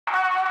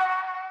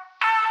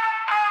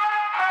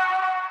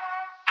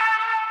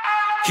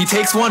He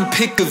takes one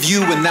pic of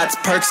you and that's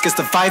perks, cause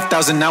the 5,000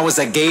 hours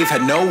I gave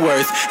had no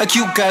worth. A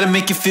cute guy to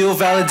make you feel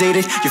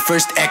validated. Your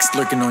first ex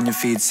lurking on your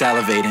feed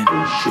salivating.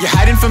 You're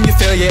hiding from your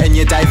failure and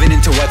you're diving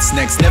into what's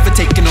next. Never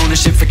taking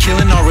ownership for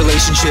killing our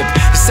relationship.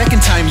 The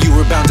second time you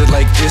were bounded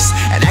like this,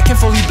 and I can't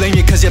fully blame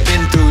you cause you've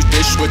been through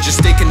this. But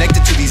just stay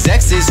connected to these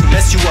exes who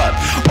mess you up.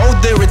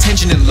 Owed their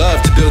attention and love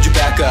to build you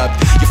back up.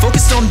 You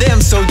focused on them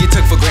so you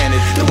took for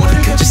granted. The one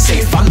who kept you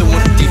safe, I'm the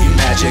one who gave you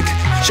magic.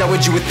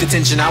 Showered you with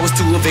attention, I was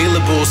too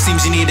available.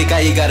 Seems you need a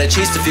guy you gotta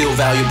chase to feel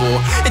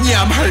valuable. And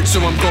yeah, I'm hurt so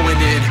I'm going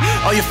in.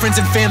 All your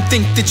friends and fam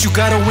think that you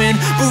gotta win,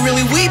 but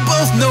really we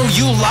both know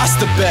you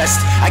lost the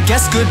best. I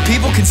guess good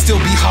people can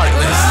still be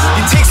heartless.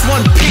 It takes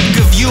one pic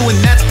of you and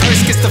that's purse,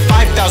 cause the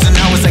 5,000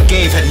 hours I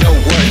gave had no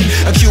worth.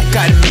 A cute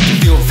guy to make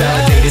you feel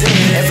validated.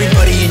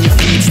 Everybody in your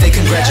feed stay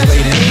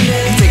congratulating.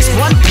 It takes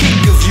one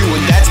pic of you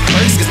and that's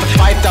purse, cause the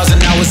 5,000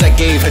 hours I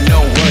gave had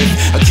no worth.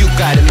 A cute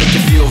guy to make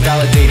you feel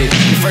validated.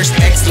 Your first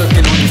ex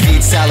looking on your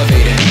feed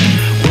salivating.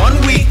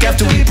 1 week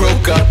after we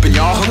broke up and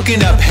y'all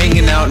hooking up,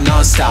 hanging out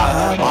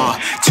non-stop.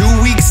 2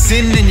 weeks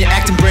in and you're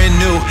acting brand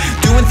new,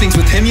 doing things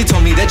with him you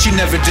told me that you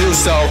never do.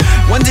 So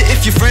wonder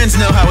if your friends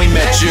know how he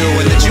met you,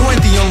 and that you weren't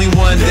the only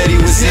one that he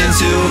was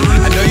into.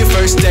 I know your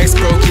first ex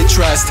broke your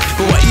trust,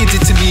 but what you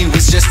did to me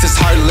was just as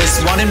heartless.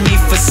 Wanted me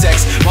for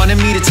sex,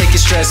 wanted me to take your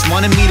stress,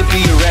 wanted me to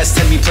be your rest,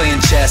 had me playing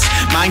chess,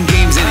 mind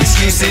games and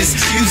excuses.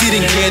 You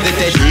didn't care that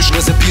that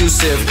was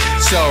abusive.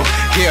 So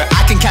here,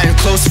 I can count your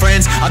close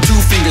friends on 2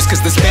 fingers,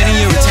 cause the span of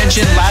your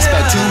attention lasts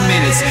about 2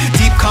 minutes.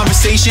 Deep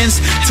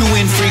conversations, too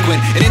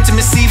infrequent, and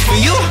intimacy for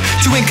you,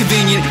 too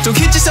inconvenient. Don't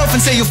kid yourself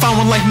and say you'll find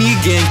one like me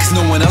again, cause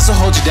no one else will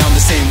hold you down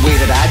the same way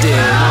that I did.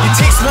 It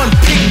takes one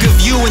pic of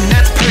you and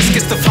that's purse,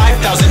 cause the 5,000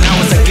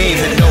 hours I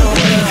gave had no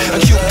worth. A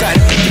cute guy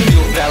to make you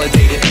feel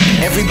validated.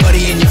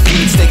 Everybody in your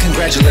feed stay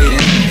congratulating.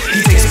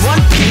 He takes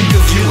one pic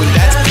of you and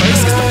that's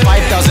purse, cause the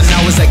 5,000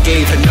 hours I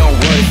gave had no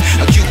worth.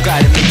 A cute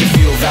guy to make you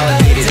feel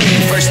validated.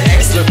 First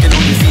ex looking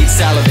on your feed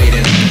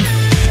salivating.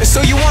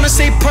 So you wanna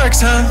say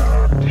perks, huh?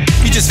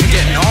 You just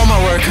forgetting all my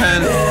work,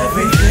 hun.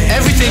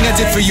 Everything I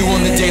did for you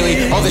on the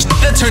daily, all the shit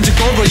that turned to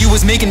gold, bro, you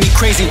was making me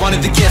crazy.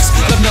 Wanted the gifts,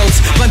 love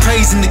notes, blind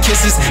praise and the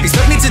kisses.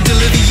 Expect me to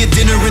deliver your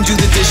dinner and do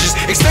the dishes.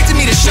 Expected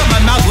me to shut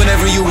my mouth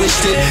whenever you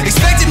wished it.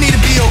 Expected me to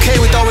be okay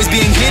with always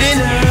being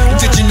hidden.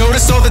 Did you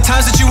notice all the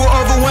times that you were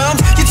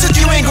overwhelmed? You took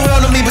your anger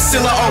out on me, but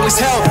still I always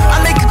held. I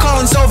make a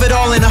call and solve it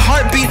all in a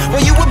heartbeat,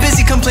 while you were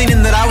busy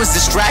complaining that I was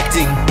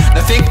distracting.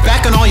 Now think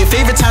back on all your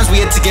favorite times we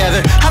had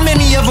together. How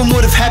many of them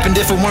would have happened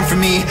if it weren't for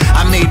me?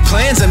 I made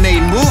plans, I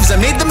made moves, I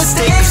made the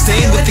mistake of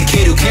staying with the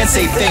kid who can't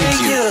say thank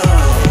you.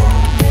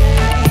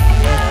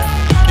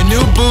 Your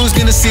new boo's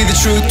gonna see the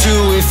truth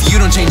too if you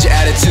don't change your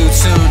attitude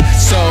soon.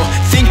 So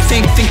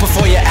think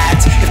before you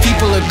act. If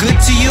people are good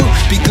to you,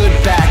 be good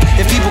back.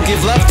 If people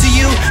give love to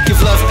you,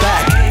 give love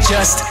back.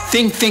 Just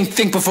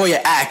think before you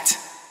act.